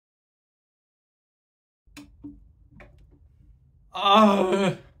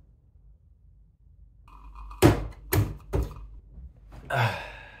Oh,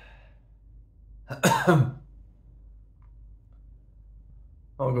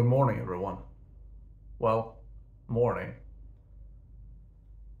 good morning, everyone. Well, morning.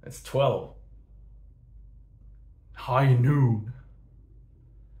 It's 12. High noon.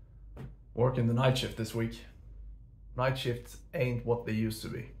 Working the night shift this week. Night shifts ain't what they used to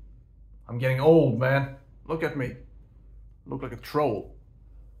be. I'm getting old, man. Look at me. Look like a troll.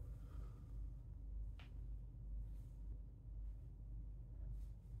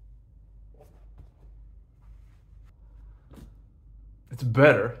 It's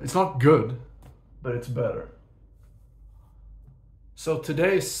better. It's not good, but it's better. So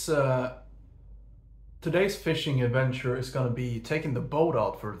today's fishing adventure is gonna be taking the boat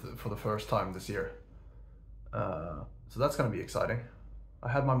out for the first time this year. So that's gonna be exciting. I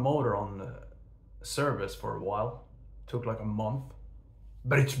had my motor on service for a while. Took like a month,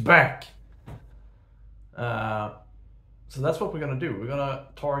 but it's back. So that's what we're gonna do. We're gonna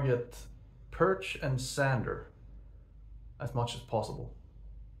target perch and sander as much as possible.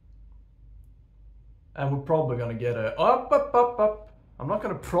 And we're probably gonna get a up. I'm not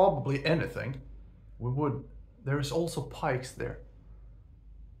gonna probably anything. We would. There is also pikes there.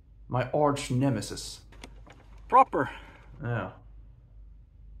 My arch nemesis. Proper. Yeah.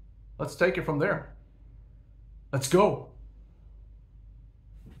 Let's take it from there. Let's go.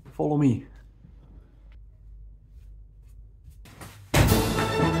 Follow me.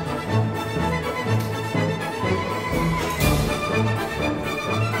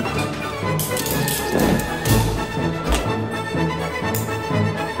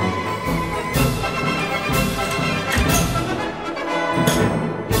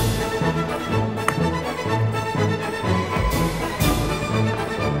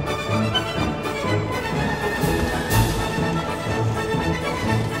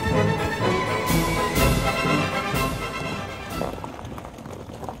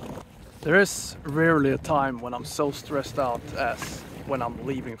 There is rarely a time when I'm so stressed out as when I'm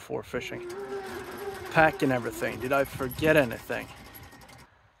leaving for fishing. Packing everything. Did I forget anything?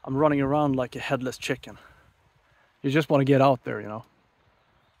 I'm running around like a headless chicken. You just want to get out there, you know.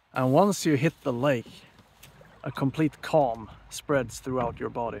 And once you hit the lake, a complete calm spreads throughout your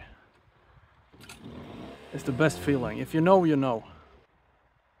body. It's the best feeling. If you know, you know.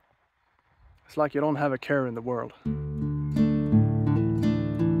 It's like you don't have a care in the world.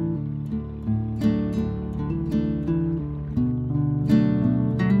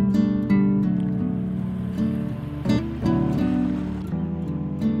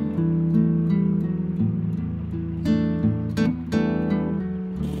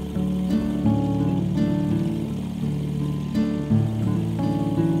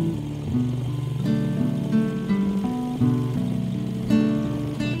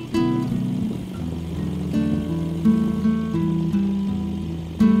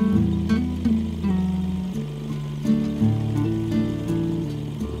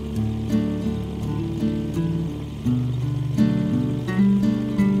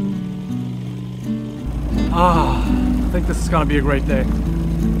 I think this is gonna be a great day.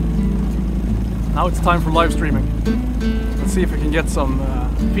 Now it's time for live streaming. Let's see if we can get some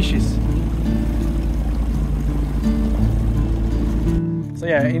fishies. So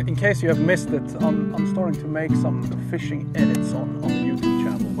yeah, in case you have missed it, I'm starting to make some fishing edits on the YouTube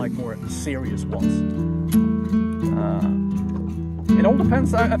channel, like more serious ones. It all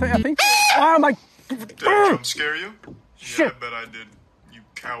depends. I think. Oh my! Did I jump scare you? Shit. Yeah, I bet I did. You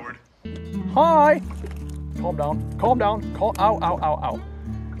coward. Hi. Calm down. Calm down. Ow, ow, ow, ow.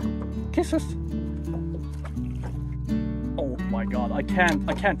 Kisses. Oh my god, I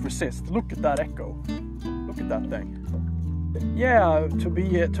can't resist. Look at that echo. Look at that thing. Yeah, to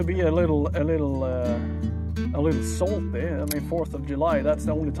be a little salty. I mean, 4th of July. That's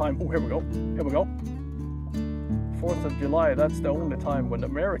the only time. Oh, here we go. Here we go. 4th of July. That's the only time when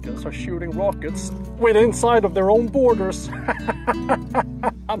Americans are shooting rockets within inside of their own borders.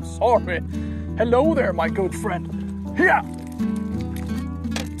 I'm sorry. Hello there, my good friend. Yeah.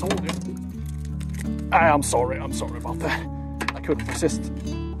 Told you. I'm sorry about that. I couldn't resist.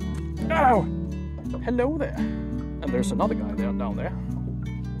 Oh. Hello there. And there's another guy there down there.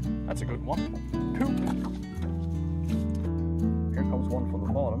 That's a good one. Poop. Here comes one from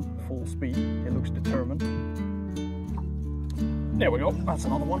the bottom, full speed. He looks determined. There we go. That's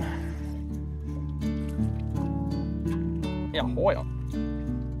another one. Jaha, ja.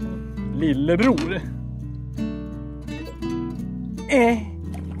 Lillebror.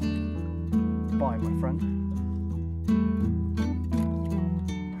 Bye, my friend.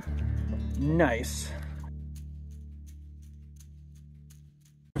 Nice.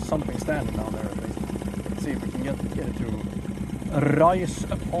 something standing down there at least. Let's see if we can get it to rise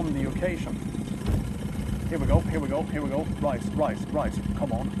upon the occasion. Here we go, here we go, here we go. Rise, rise, rise.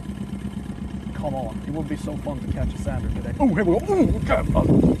 Come on. Come on. It would be so fun to catch a sander today. Oh, here we go.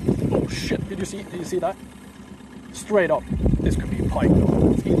 Oh shit. Did you see that? Straight up. This could be a pike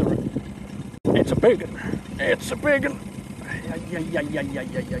though. It's either it's a big one. It's a big one.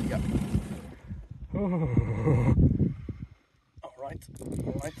 Yeah. Alright.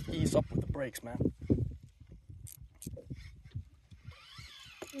 Alright. Ease up with the brakes, man.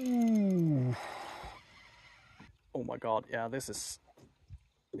 Ooh. Oh my god, yeah, this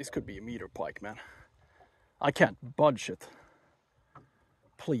could be a meter pike, man. I can't budge it.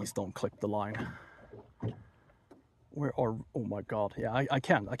 Please don't clip the line. Where are, oh my god, yeah, I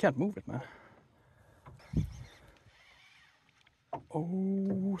can't move it, man.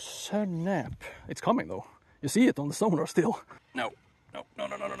 Oh snap. It's coming though. You see it on the sonar still. No.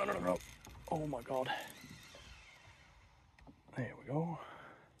 Oh my god. There we go.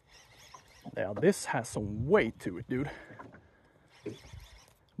 Yeah, this has some weight to it, dude.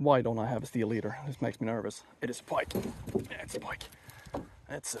 Why don't I have a steel leader? This makes me nervous. It is a pike. Yeah, it's a pike.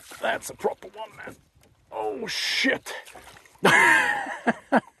 That's a proper one, man. Oh shit! Look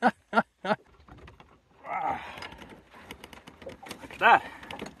at that.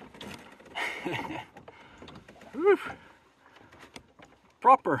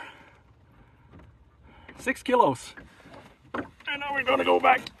 Proper. 6 kilos. And now we're gonna go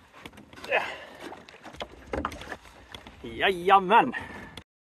back. Yeah. Jajamän.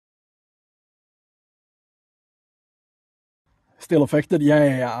 Still affected?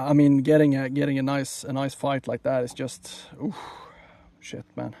 Yeah. I mean, getting a nice fight like that is just, oof, shit,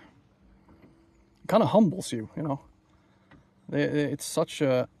 man. It kind of humbles you, you know. It's such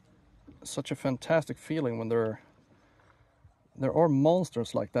a fantastic feeling when there are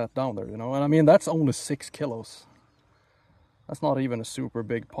monsters like that down there, you know. And I mean, that's only 6 kilos. That's not even a super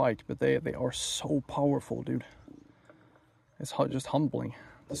big pike, but they are so powerful, dude. It's just humbling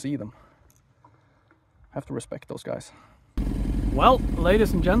to see them. Have to respect those guys. Well,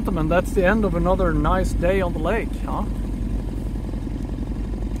 ladies and gentlemen, that's the end of another nice day on the lake, huh?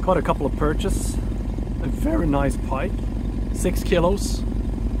 Caught a couple of perches, a very nice pike, 6 kilos,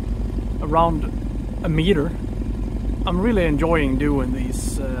 around a meter. I'm really enjoying doing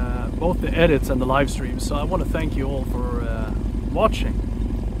these, both the edits and the live streams, so I want to thank you all for watching.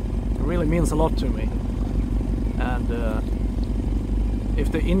 It really means a lot to me. And if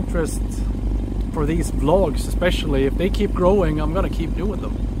the interest for these vlogs, especially if they keep growing, I'm gonna keep doing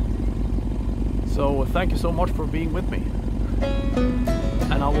them. So thank you so much for being with me,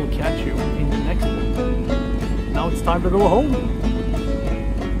 and I will catch you in the next one. Now it's time to go home.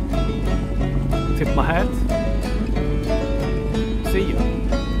 Tip my hat. See you.